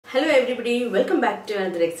Hello everybody, welcome back to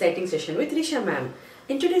another exciting session with Risha ma'am.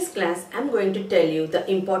 In today's class, I'm going to tell you the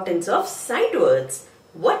importance of sight words.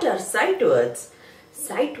 What are sight words?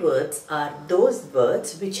 Sight words are those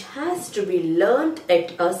words which has to be learnt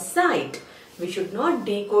at a sight. We should not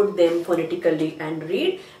decode them phonetically and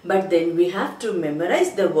read, but then we have to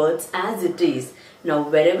memorize the words as it is. Now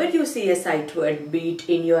wherever you see a sight word, be it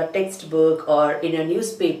in your textbook or in a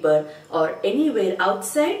newspaper or anywhere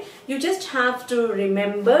outside, you just have to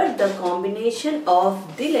remember the combination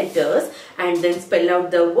of the letters and then spell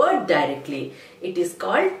out the word directly. It is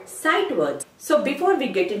called sight words. So before we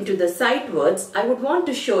get into the sight words, I would want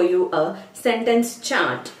to show you a sentence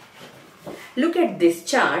chart. Look at this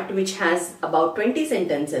chart which has about 20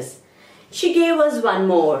 sentences. She gave us one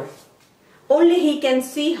more. Only he can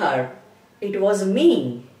see her. It was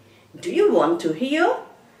me. Do you want to hear?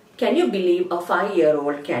 Can you believe a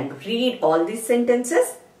 5-year-old can read all these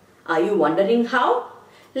sentences? Are you wondering how?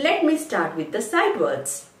 Let me start with the sight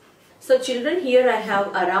words. So children, here I have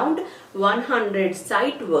around 100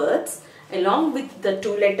 sight words along with the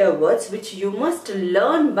 2-letter words which you must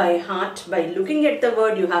learn by heart. By looking at the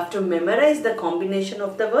word, you have to memorize the combination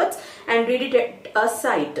of the words and read it at a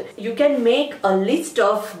sight. You can make a list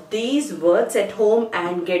of these words at home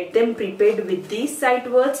and get them prepared with these sight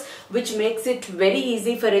words, which makes it very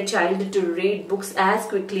easy for a child to read books as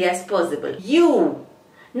quickly as possible. You.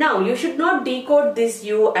 Now you should not decode this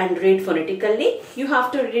you and read phonetically. You have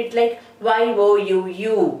to read it like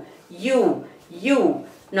you.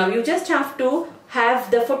 Now you just have to have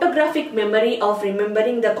the photographic memory of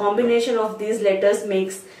remembering the combination of these letters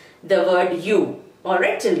makes the word you.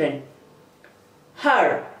 Alright children.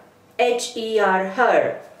 Her. H-E-R,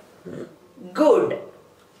 her. Good.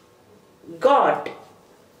 Got.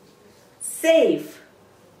 Safe.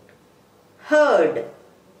 Heard.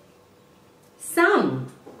 Some.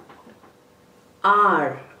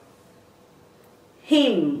 Are.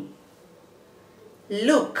 Him.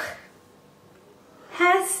 Look.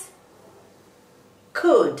 Has.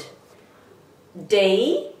 Could.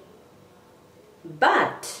 Day.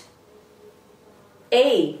 But.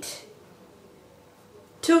 Ate.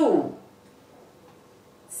 To.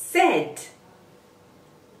 Said.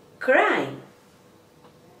 Cry.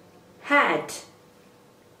 Had.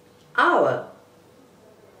 Hour.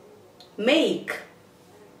 Make.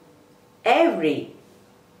 Every.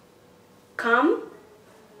 Come.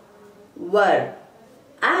 Were.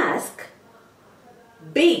 Ask.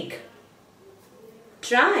 Big.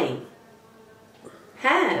 Try.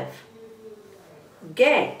 Have.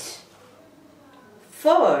 Get.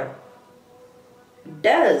 For.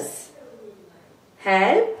 Does.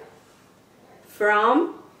 Help.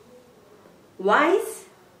 From. Wise.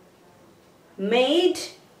 Made.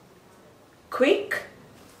 Quick.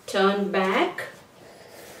 Turn back.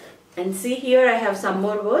 And see here I have some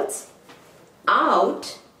more words.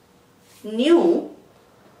 Out. New.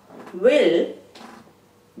 Will.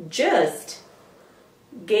 Just.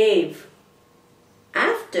 Gave.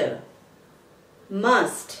 After.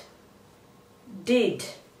 Must. Did.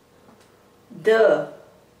 The.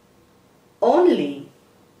 Only.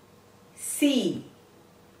 See.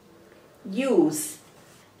 Use.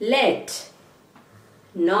 Let.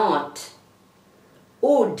 Not.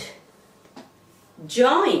 Would.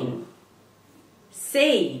 Join.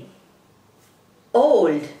 Say.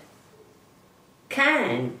 Old.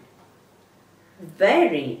 Can.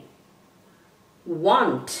 Very.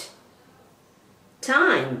 Want.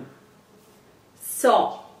 Time.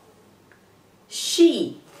 Saw.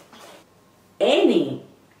 She. Any.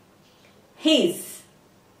 His.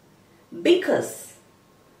 Because.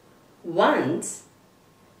 Once.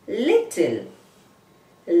 Little.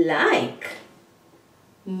 Like.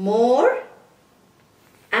 More.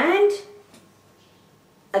 And.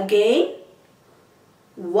 Again.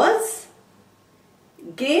 Was.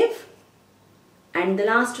 Give. And the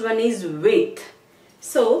last one is with.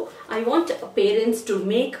 So I want parents to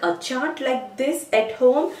make a chart like this at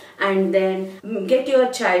home and then get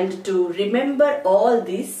your child to remember all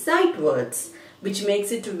these sight words, which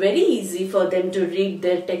makes it very easy for them to read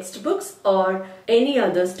their textbooks or any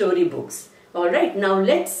other storybooks. Alright, now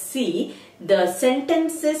let's see the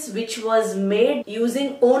sentences which was made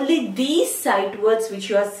using only these sight words which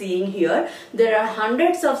you are seeing here. There are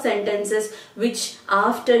hundreds of sentences which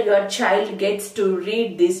after your child gets to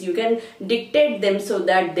read this, you can dictate them so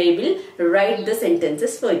that they will write the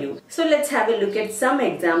sentences for you. So let's have a look at some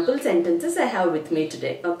example sentences I have with me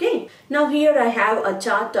today. Okay. Now here I have a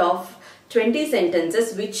chart of 20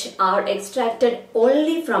 sentences which are extracted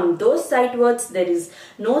only from those sight words. There is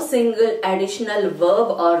no single additional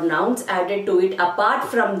verb or nouns added to it apart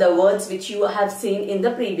from the words which you have seen in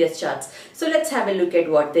the previous charts. So let's have a look at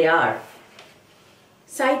what they are.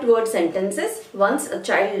 Sight word sentences. Once a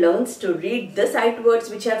child learns to read the sight words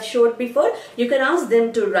which I have showed before, you can ask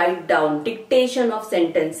them to write down. Dictation of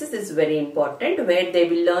sentences is very important, where they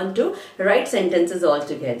will learn to write sentences all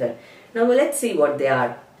together. Now let's see what they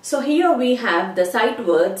are. So here we have the sight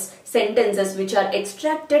words sentences which are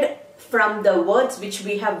extracted from the words which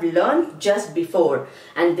we have learned just before,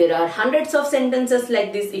 and there are hundreds of sentences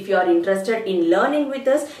like this. If you are interested in learning with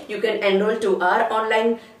us, you can enroll to our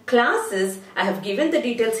online classes. I have given the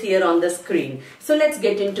details here on the screen. So let's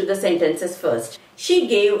get into the sentences first. She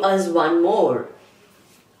gave us one more.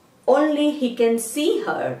 Only he can see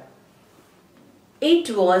her.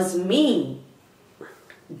 It was me.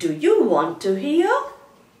 Do you want to hear?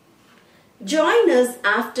 Join us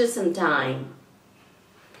after some time.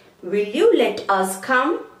 Will you let us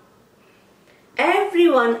come?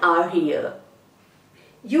 Everyone are here.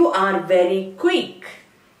 You are very quick.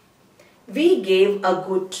 We gave a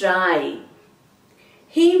good try.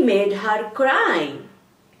 He made her cry.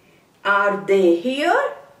 Are they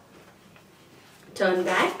here? Turn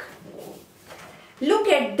back. Look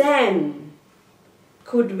at them.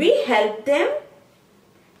 Could we help them?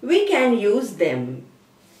 We can use them.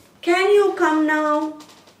 Can you come now?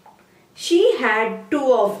 She had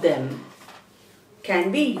 2 of them.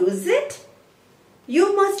 Can we use it?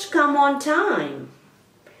 You must come on time.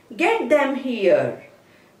 Get them here.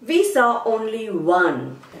 We saw only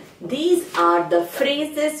 1. These are the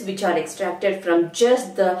phrases which are extracted from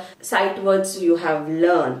just the sight words you have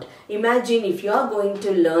learned. Imagine if you are going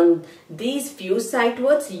to learn these few sight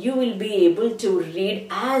words, you will be able to read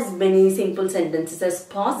as many simple sentences as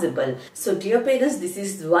possible. So dear parents, this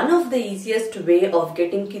is one of the easiest way of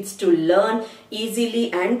getting kids to learn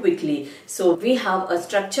easily and quickly. So we have a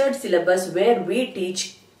structured syllabus where we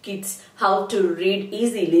teach kids how to read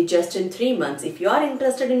easily just in 3 months. If you are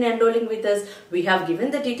interested in enrolling with us, we have given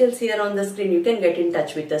the details here on the screen. You can get in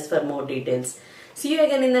touch with us for more details. See you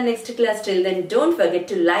again in the next class. Till then, don't forget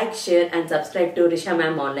to like, share and subscribe to Risha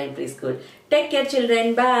Ma'am Online Preschool. Take care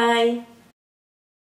children. Bye.